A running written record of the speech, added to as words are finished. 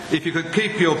If you could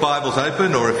keep your Bibles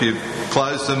open, or if you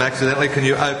closed them accidentally, can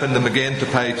you open them again to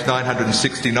page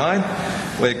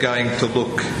 969? We're going to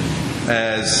look,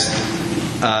 as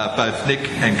both Nick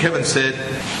and Kevin said,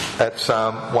 at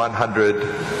Psalm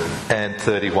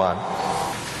 131.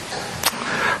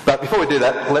 But before we do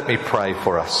that, let me pray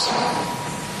for us.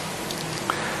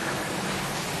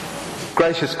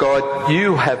 Gracious God,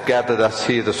 you have gathered us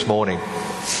here this morning.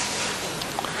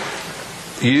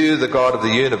 You, the God of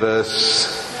the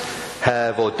universe,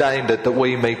 have ordained it that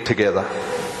we meet together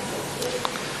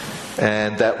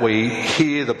and that we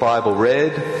hear the Bible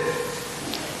read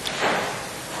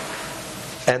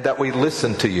and that we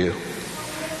listen to you.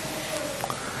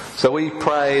 So we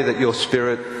pray that your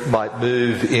Spirit might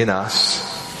move in us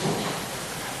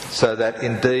so that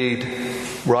indeed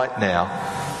right now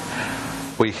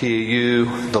we hear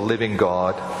you, the living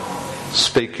God,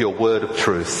 speak your word of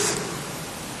truth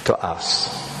to us.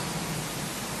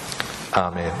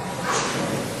 Amen.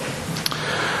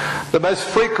 The most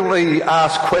frequently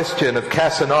asked question of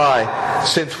Cass and I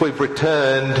since we've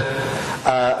returned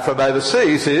from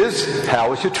overseas is,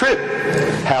 how was your trip?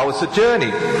 How was the journey?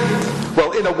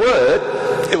 Well, in a word,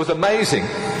 it was amazing.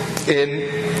 In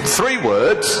 3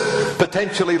 words,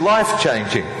 potentially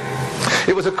life-changing.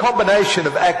 It was a combination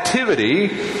of activity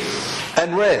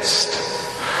and rest.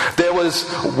 There was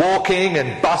walking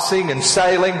and bussing and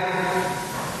sailing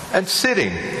and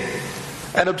sitting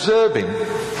and observing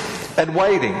and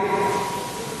waiting.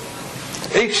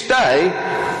 Each day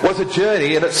was a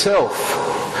journey in itself.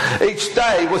 Each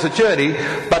day was a journey,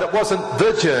 but it wasn't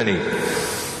the journey.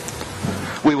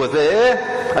 We were there,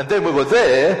 and then we were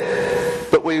there,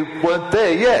 but we weren't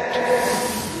there yet.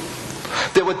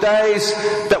 There were days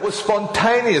that were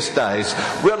spontaneous days,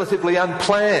 relatively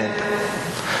unplanned.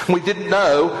 We didn't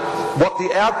know what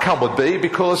the outcome would be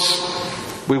because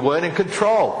we weren't in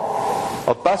control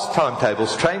of bus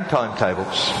timetables, train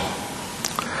timetables.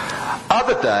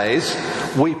 Other days,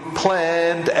 we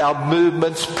planned our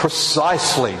movements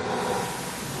precisely.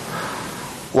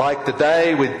 Like the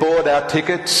day we'd bought our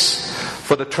tickets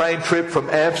for the train trip from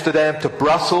Amsterdam to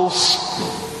Brussels.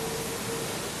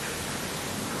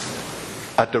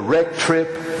 A direct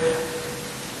trip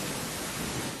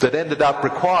that ended up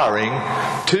requiring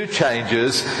 2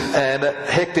 changes and a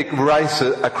hectic race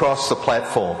across the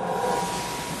platform.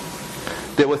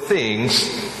 There were things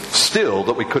still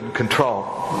that we couldn't control.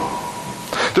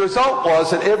 The result was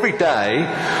that every day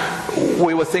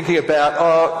we were thinking about,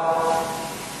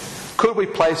 could we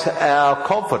place our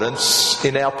confidence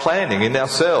in our planning, in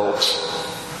ourselves?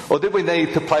 Or did we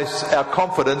need to place our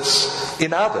confidence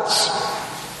in others?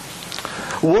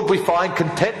 Would we find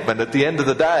contentment at the end of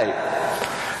the day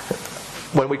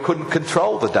when we couldn't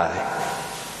control the day?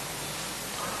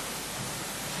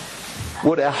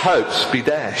 Would our hopes be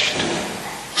dashed?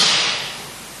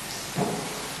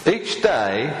 Each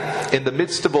day, in the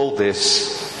midst of all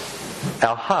this,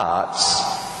 our hearts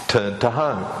turned to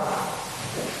home.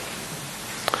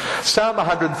 Psalm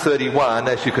 131,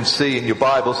 as you can see in your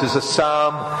Bibles, is a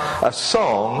song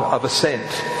of ascent.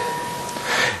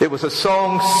 It was a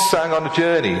song sung on a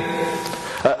journey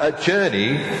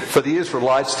for the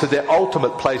Israelites to their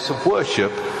ultimate place of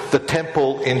worship, the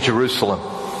temple in Jerusalem.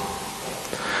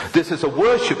 This is a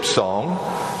worship song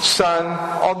sung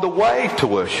on the way to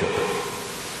worship.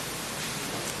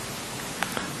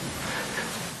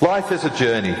 Life is a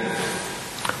journey.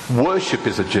 Worship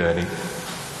is a journey.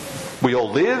 We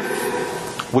all live,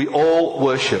 we all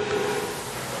worship.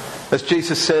 As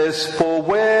Jesus says, for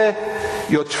where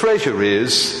your treasure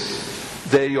is,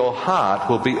 there your heart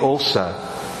will be also.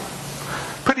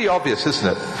 Pretty obvious,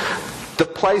 isn't it? The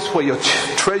place where your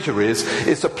treasure is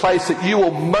the place that you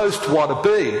will most want to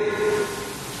be.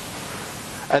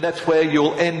 And that's where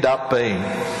you'll end up being.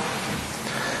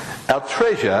 Our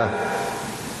treasure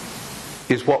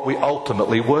is what we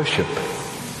ultimately worship.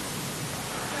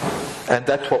 And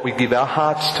that's what we give our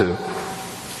hearts to.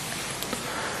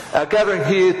 Our gathering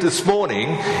here this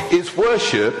morning is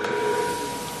worship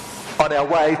on our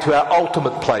way to our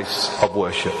ultimate place of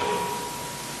worship.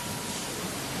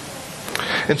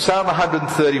 In Psalm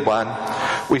 131,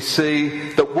 we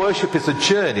see that worship is a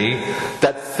journey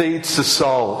that feeds the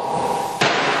soul.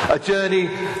 A journey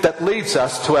that leads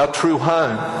us to our true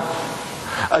home.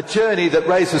 A journey that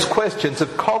raises questions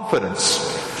of confidence,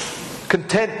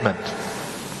 contentment,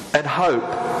 and hope.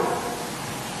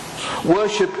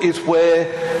 Worship is where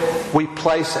we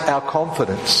place our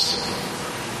confidence.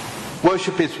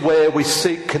 Worship is where we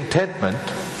seek contentment.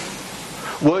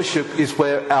 Worship is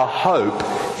where our hope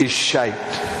is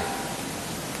shaped.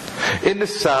 In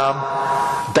this psalm,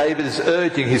 David is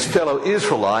urging his fellow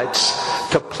Israelites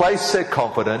to place their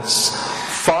confidence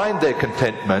find their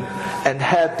contentment and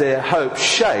have their hope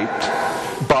shaped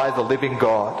by the living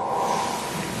God.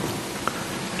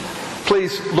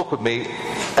 Please look with me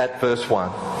at verse 1.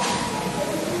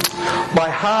 My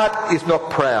heart is not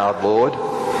proud, Lord.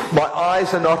 My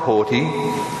eyes are not haughty.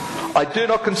 I do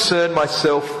not concern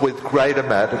myself with great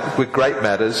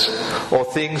matters or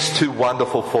things too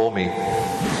wonderful for me.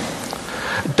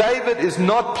 David is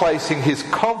not placing his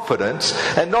confidence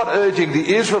and not urging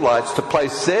the Israelites to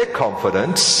place their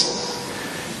confidence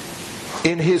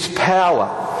in his power,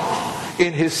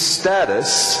 in his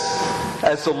status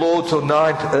as the Lord's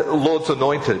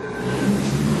anointed.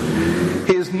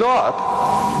 He is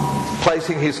not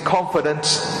placing his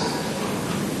confidence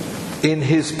in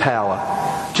his power,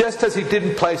 just as he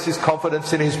didn't place his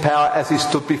confidence in his power as he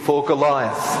stood before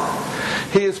Goliath.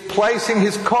 He is placing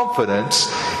his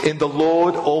confidence in the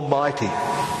Lord Almighty.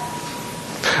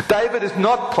 David is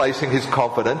not placing his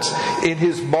confidence in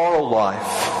his moral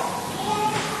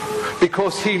life,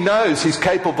 because he knows he's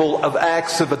capable of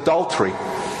acts of adultery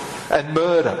and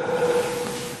murder,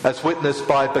 as witnessed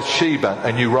by Bathsheba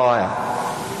and Uriah.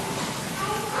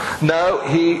 No,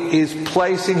 he is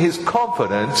placing his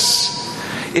confidence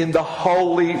in the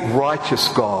holy, righteous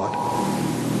God.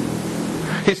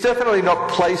 He's definitely not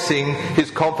placing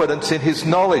his confidence in his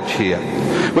knowledge here.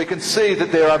 We can see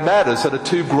that there are matters that are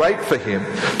too great for him,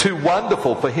 too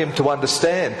wonderful for him to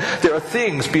understand. There are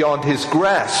things beyond his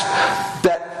grasp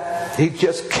that he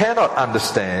just cannot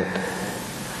understand,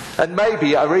 and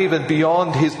maybe are even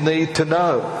beyond his need to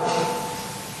know.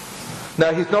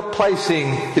 No, he's not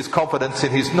placing his confidence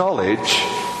in his knowledge.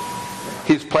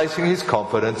 He's placing his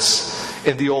confidence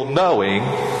in the all-knowing,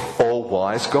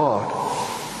 all-wise God.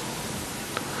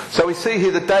 So we see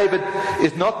here that David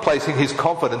is not placing his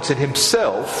confidence in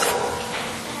himself,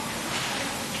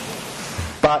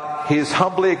 but he is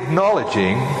humbly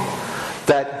acknowledging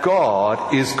that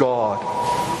God is God,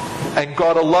 and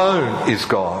God alone is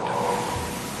God.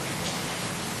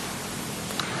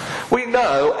 We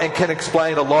know and can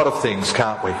explain a lot of things,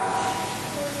 can't we?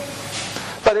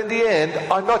 But in the end,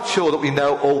 I'm not sure that we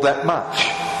know all that much.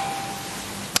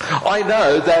 I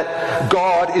know that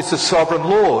God is the sovereign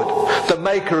Lord, the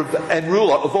maker and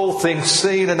ruler of all things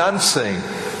seen and unseen.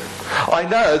 I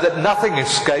know that nothing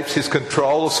escapes his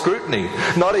control or scrutiny,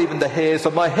 not even the hairs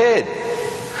of my head.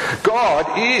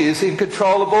 God is in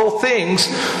control of all things,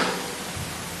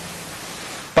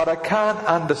 but I can't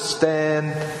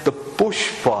understand the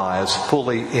bushfires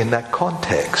fully in that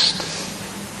context.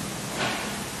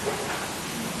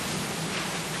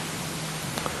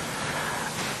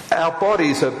 Our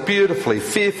bodies are beautifully,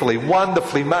 fearfully,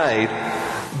 wonderfully made,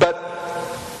 but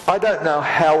I don't know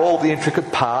how all the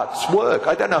intricate parts work.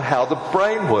 I don't know how the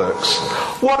brain works.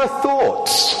 What are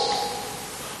thoughts?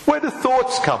 Where do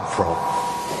thoughts come from?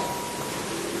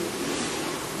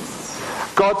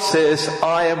 God says,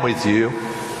 I am with you,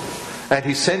 and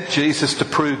he sent Jesus to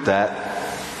prove that.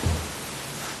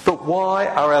 But why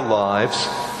are our lives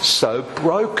so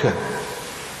broken?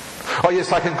 Oh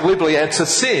yes, I can glibly answer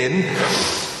sin,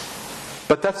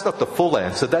 but that's not the full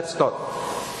answer. That's not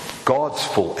God's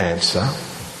full answer.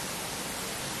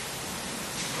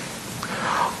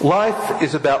 Life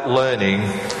is about learning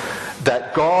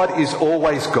that God is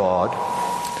always God,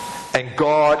 and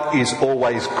God is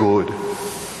always good,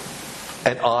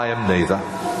 and I am neither.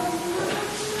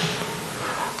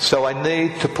 So I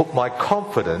need to put my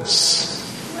confidence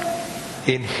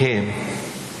in him.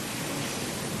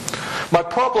 My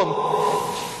problem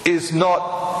is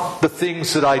not the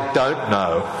things that I don't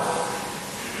know.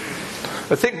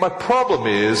 I think my problem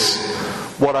is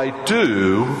what I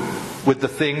do with the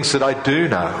things that I do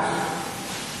know.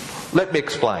 Let me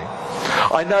explain.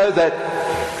 I know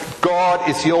that God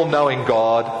is the all-knowing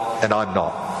God, and I'm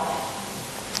not.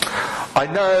 I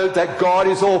know that God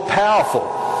is all-powerful,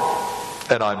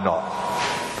 and I'm not.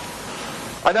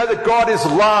 I know that God is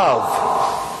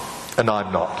love, and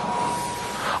I'm not.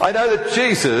 I know that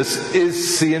Jesus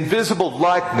is the invisible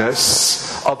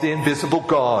likeness of the invisible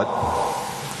God,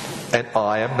 and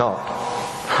I am not.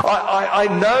 I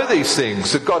know these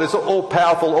things, that God is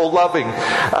all-powerful, all-loving,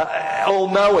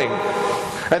 all-knowing,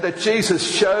 and that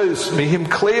Jesus shows me him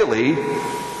clearly.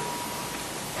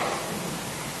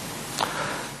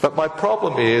 But my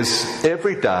problem is,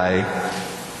 every day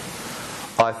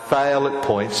I fail at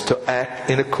points to act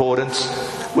in accordance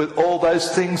with all those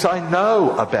things I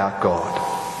know about God.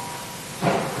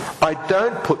 I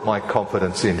don't put my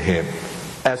confidence in him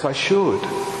as I should.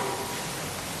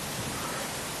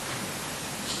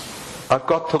 I've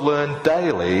got to learn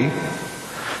daily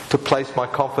to place my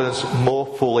confidence more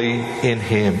fully in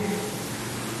him.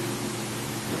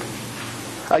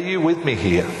 Are you with me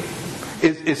here?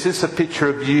 Is this a picture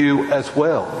of you as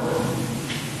well?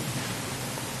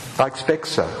 I expect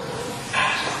so.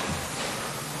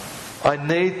 I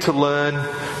need to learn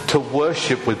to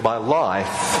worship with my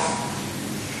life,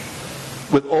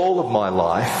 with all of my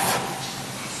life,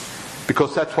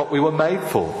 because that's what we were made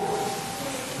for.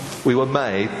 We were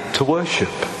made to worship.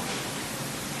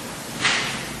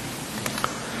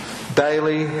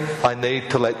 Daily, I need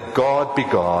to let God be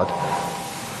God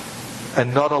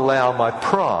and not allow my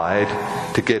pride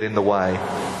to get in the way.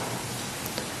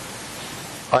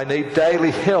 I need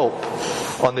daily help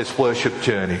on this worship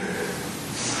journey.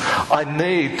 I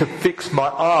need to fix my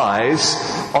eyes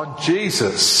on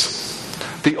Jesus,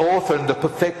 the author and the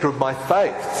perfecter of my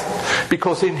faith,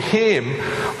 because in him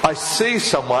I see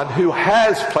someone who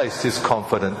has placed his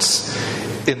confidence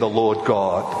in the Lord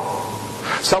God.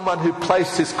 Someone who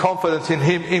placed his confidence in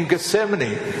him in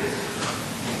Gethsemane.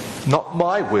 Not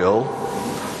my will,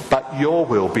 but your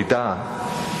will be done.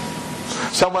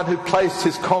 Someone who placed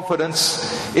his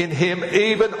confidence in him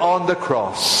even on the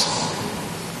cross.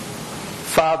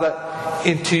 Father,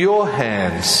 into your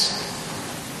hands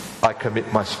I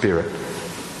commit my spirit.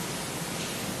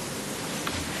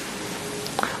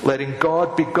 Letting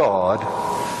God be God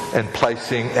and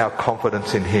placing our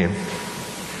confidence in him.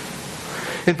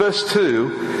 In verse 2,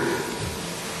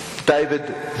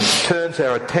 David turns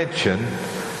our attention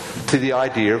to the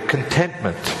idea of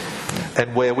contentment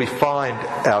and where we find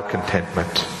our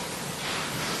contentment.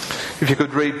 If you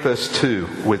could read verse 2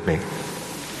 with me.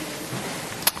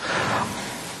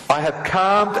 I have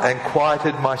calmed and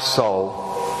quieted my soul.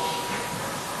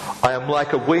 I am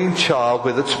like a weaned child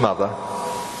with its mother.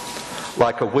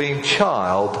 Like a weaned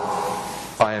child,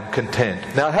 I am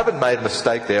content. Now, I haven't made a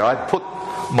mistake there. I put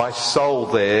my soul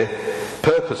there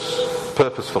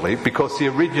purposefully because the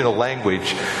original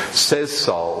language says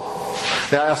soul.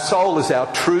 Now, our soul is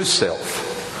our true self.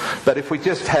 But if we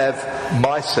just have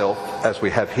myself, as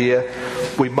we have here,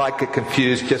 we might get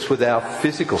confused just with our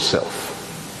physical self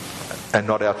and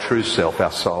not our true self,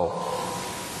 our soul.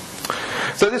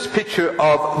 So this picture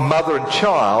of mother and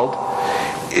child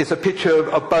is a picture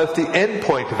of both the end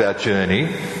point of our journey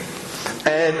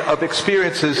and of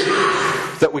experiences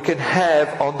that we can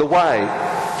have on the way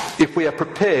if we are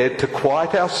prepared to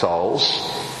quiet our souls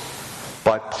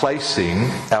by placing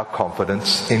our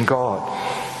confidence in God.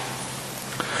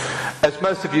 As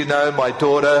most of you know, my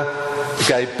daughter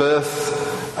gave birth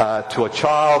to a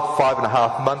child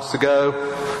 5.5 months ago.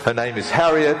 Her name is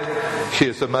Harriet. She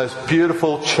is the most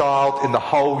beautiful child in the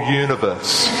whole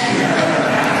universe.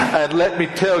 And let me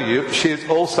tell you, she is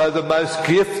also the most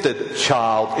gifted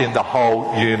child in the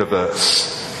whole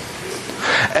universe.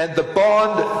 And the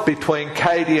bond between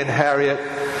Katie and Harriet,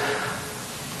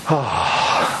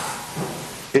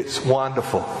 it's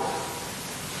wonderful.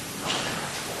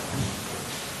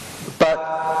 But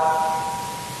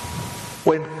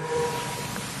when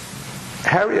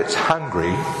Harriet's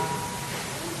hungry,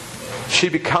 she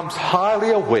becomes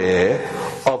highly aware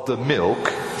of the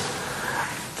milk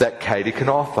that Katie can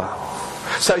offer.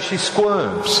 So she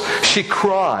squirms, she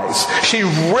cries, she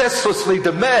restlessly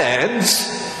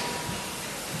demands,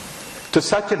 to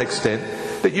such an extent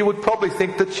that you would probably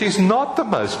think that she's not the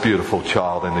most beautiful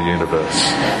child in the universe.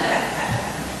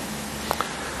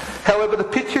 However, the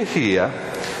picture here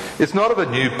is not of a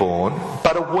newborn,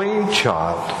 but a weaned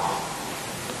child.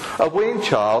 A weaned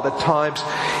child at times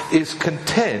is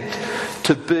content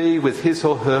to be with his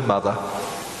or her mother,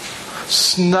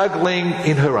 snuggling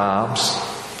in her arms,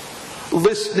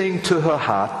 listening to her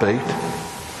heartbeat,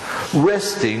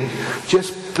 resting,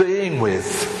 just being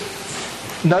with.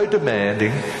 No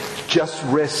demanding, just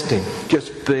resting,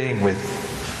 just being with.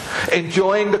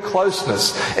 Enjoying the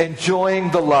closeness, enjoying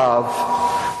the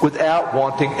love without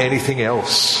wanting anything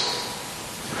else.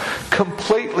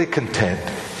 Completely content,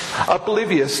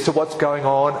 oblivious to what's going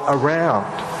on around.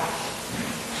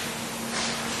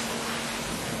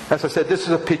 As I said, this is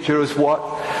a picture of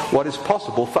what is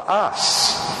possible for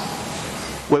us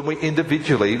when we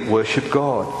individually worship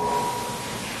God.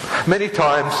 Many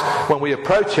times when we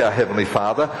approach our Heavenly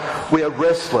Father, we are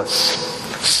restless,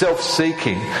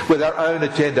 self-seeking, with our own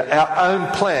agenda, our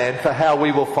own plan for how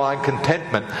we will find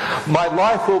contentment. My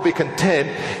life will be content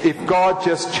if God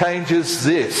just changes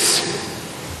this.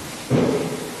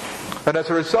 And as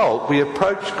a result, we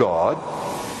approach God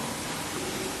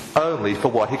only for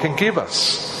what He can give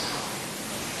us,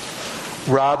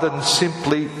 rather than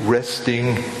simply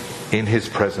resting in His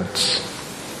presence.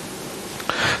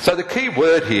 So the key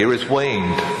word here is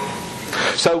weaned.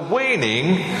 So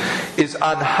weaning is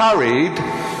unhurried,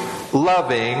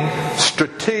 loving,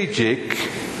 strategic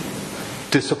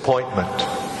disappointment.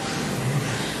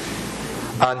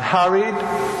 Unhurried,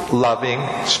 loving,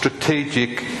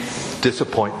 strategic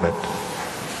disappointment.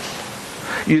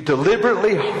 You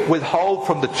deliberately withhold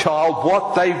from the child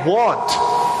what they want,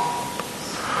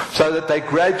 so that they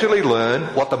gradually learn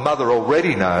what the mother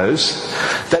already knows,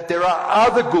 that there are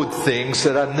other good things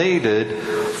that are needed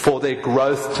for their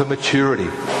growth to maturity.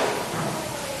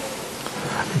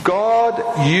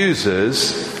 God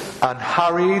uses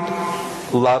unhurried,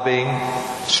 loving,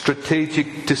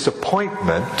 strategic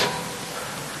disappointment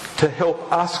to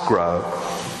help us grow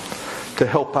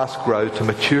to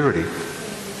maturity.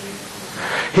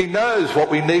 He knows what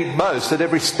we need most at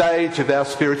every stage of our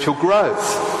spiritual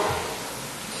growth.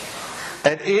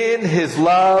 And in His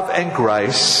love and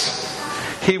grace,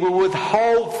 He will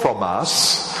withhold from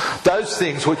us those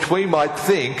things which we might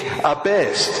think are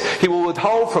best. He will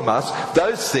withhold from us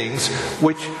those things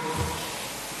which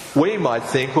we might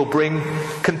think will bring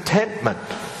contentment.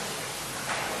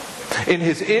 In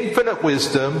His infinite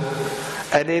wisdom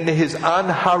and in His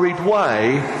unhurried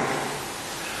way,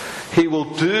 He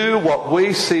will do what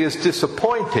we see as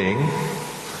disappointing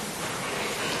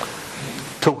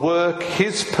to work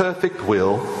His perfect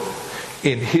will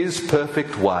in His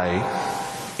perfect way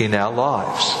in our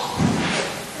lives.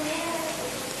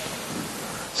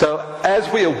 So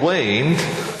as we are weaned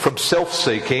from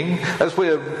self-seeking, as we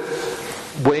are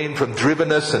weaned from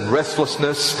drivenness and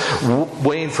restlessness,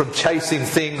 weaned from chasing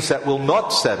things that will not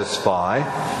satisfy,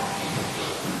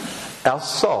 our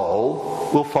soul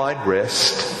will find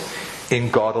rest in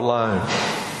God alone.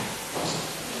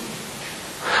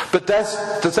 But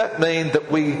does that mean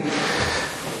that we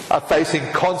are facing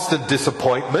constant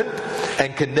disappointment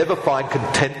and can never find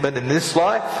contentment in this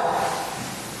life?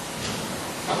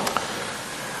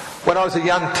 When I was a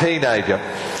young teenager,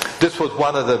 this was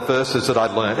one of the verses that I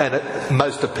learned, and it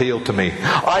most appealed to me.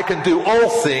 I can do all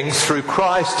things through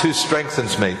Christ who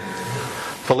strengthens me.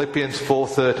 Philippians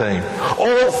 4:13.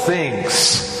 All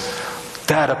things.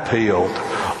 That appealed.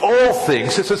 All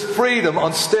things. This is freedom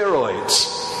on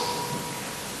steroids.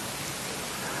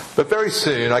 But very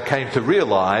soon I came to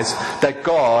realise that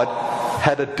God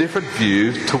had a different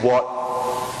view to what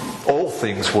all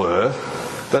things were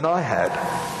than I had.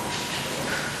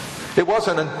 It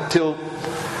wasn't until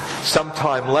some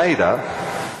time later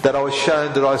that I was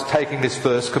shown that I was taking this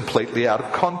verse completely out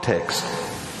of context.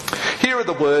 Here are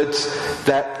the words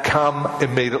that come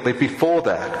immediately before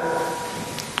that.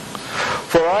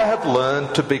 For I have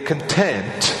learned to be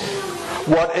content,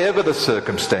 whatever the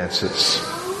circumstances.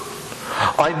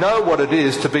 I know what it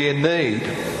is to be in need.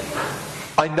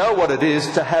 I know what it is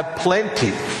to have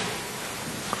plenty.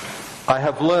 I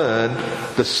have learned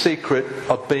the secret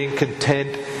of being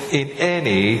content in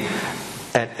any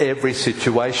and every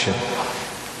situation,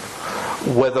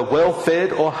 whether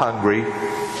well-fed or hungry,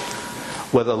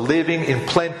 whether living in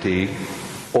plenty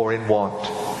or in want.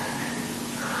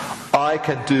 I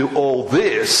can do all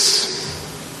this.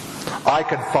 I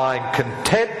can find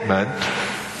contentment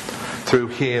through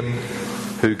Him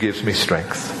who gives me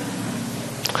strength.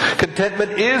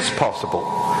 Contentment is possible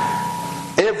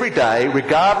every day,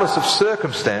 regardless of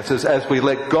circumstances, as we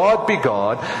let God be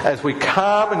God, as we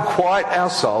calm and quiet our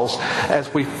souls,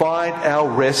 as we find our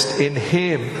rest in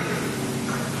Him.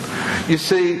 You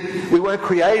see, we weren't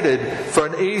created for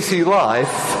an easy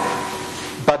life,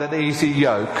 but an easy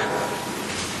yoke.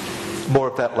 More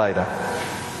of that later.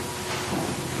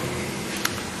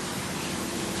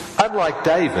 Unlike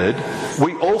David,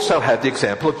 we also have the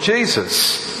example of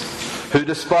Jesus, who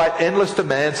despite endless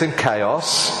demands and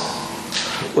chaos,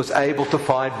 was able to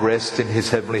find rest in His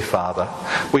Heavenly Father.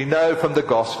 We know from the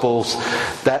Gospels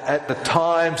that at the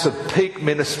times of peak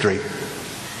ministry,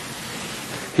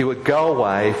 He would go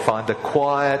away, find a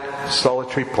quiet,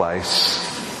 solitary place,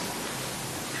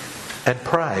 and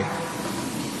pray.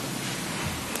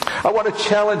 I want to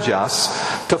challenge us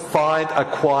to find a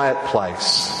quiet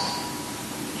place.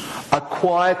 A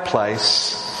quiet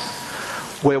place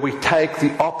where we take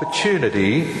the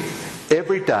opportunity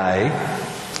every day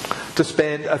to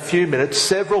spend a few minutes,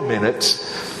 several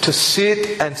minutes, to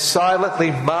sit and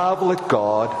silently marvel at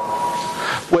God,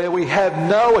 where we have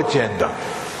no agenda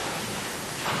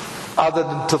other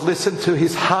than to listen to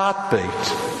His heartbeat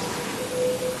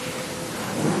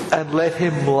and let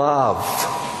Him love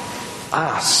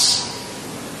us.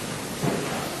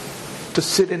 To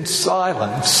sit in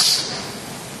silence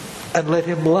and let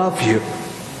Him love you.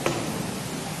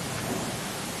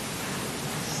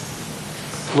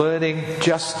 Learning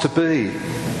just to be.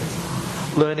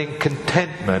 Learning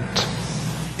contentment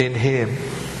in Him.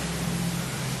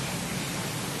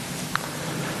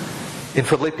 In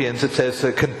Philippians it says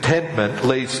that contentment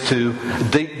leads to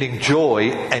deepening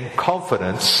joy and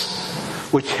confidence,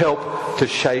 which help to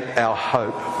shape our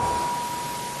hope.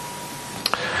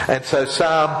 And so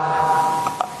Psalm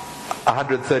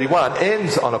 131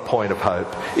 ends on a point of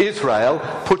hope. Israel,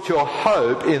 put your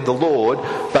hope in the Lord,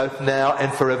 both now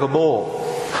and forevermore.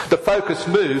 The focus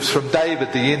moves from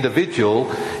David, the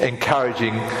individual,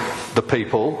 encouraging the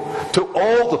people, to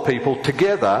all the people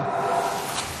together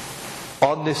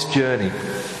on this journey.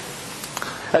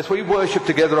 As we worship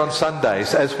together on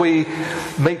Sundays, as we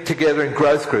meet together in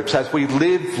growth groups, as we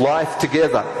live life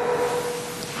together,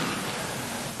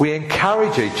 we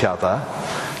encourage each other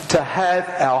to have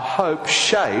our hope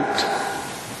shaped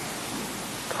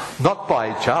not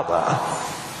by each other,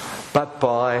 but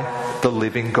by the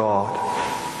living God.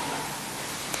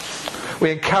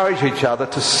 We encourage each other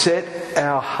to set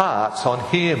our hearts on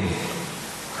Him,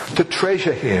 to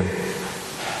treasure Him.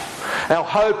 Our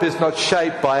hope is not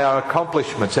shaped by our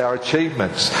accomplishments, our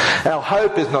achievements. Our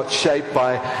hope is not shaped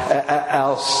by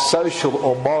our social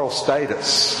or moral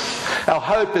status. Our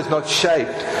hope is not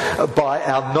shaped by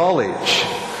our knowledge.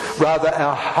 Rather,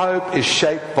 our hope is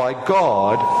shaped by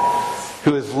God,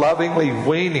 who is lovingly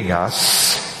weaning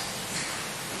us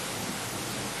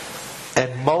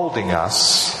and moulding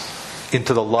us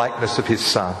into the likeness of His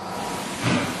Son.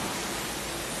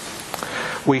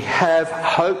 We have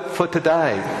hope for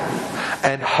today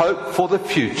and hope for the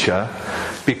future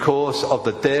because of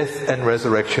the death and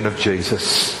resurrection of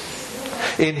Jesus.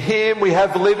 In Him we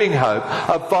have living hope,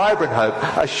 a vibrant hope,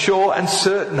 a sure and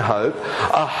certain hope,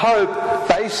 a hope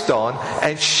based on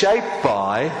and shaped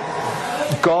by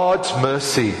God's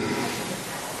mercy,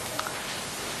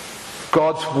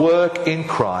 God's work in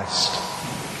Christ,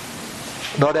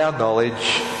 not our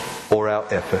knowledge or our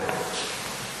effort.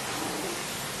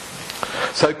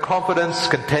 So confidence,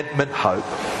 contentment, hope.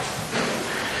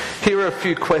 Here are a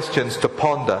few questions to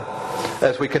ponder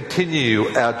as we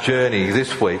continue our journey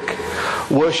this week,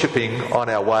 worshipping on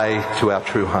our way to our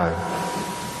true home.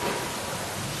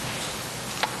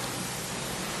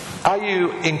 Are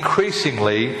you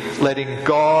increasingly letting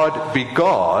God be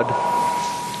God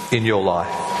in your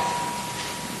life?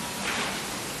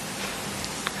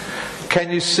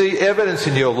 Can you see evidence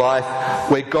in your life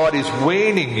where God is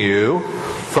weaning you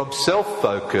from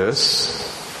self-focus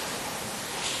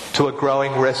to a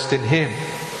growing rest in Him?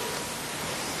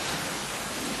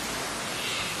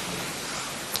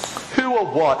 Who or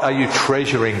what are you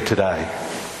treasuring today?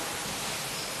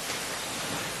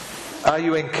 Are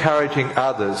you encouraging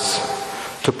others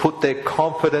to put their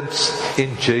confidence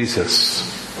in Jesus,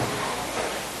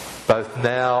 both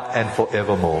now and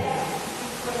forevermore?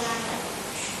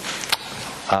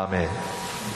 Amen.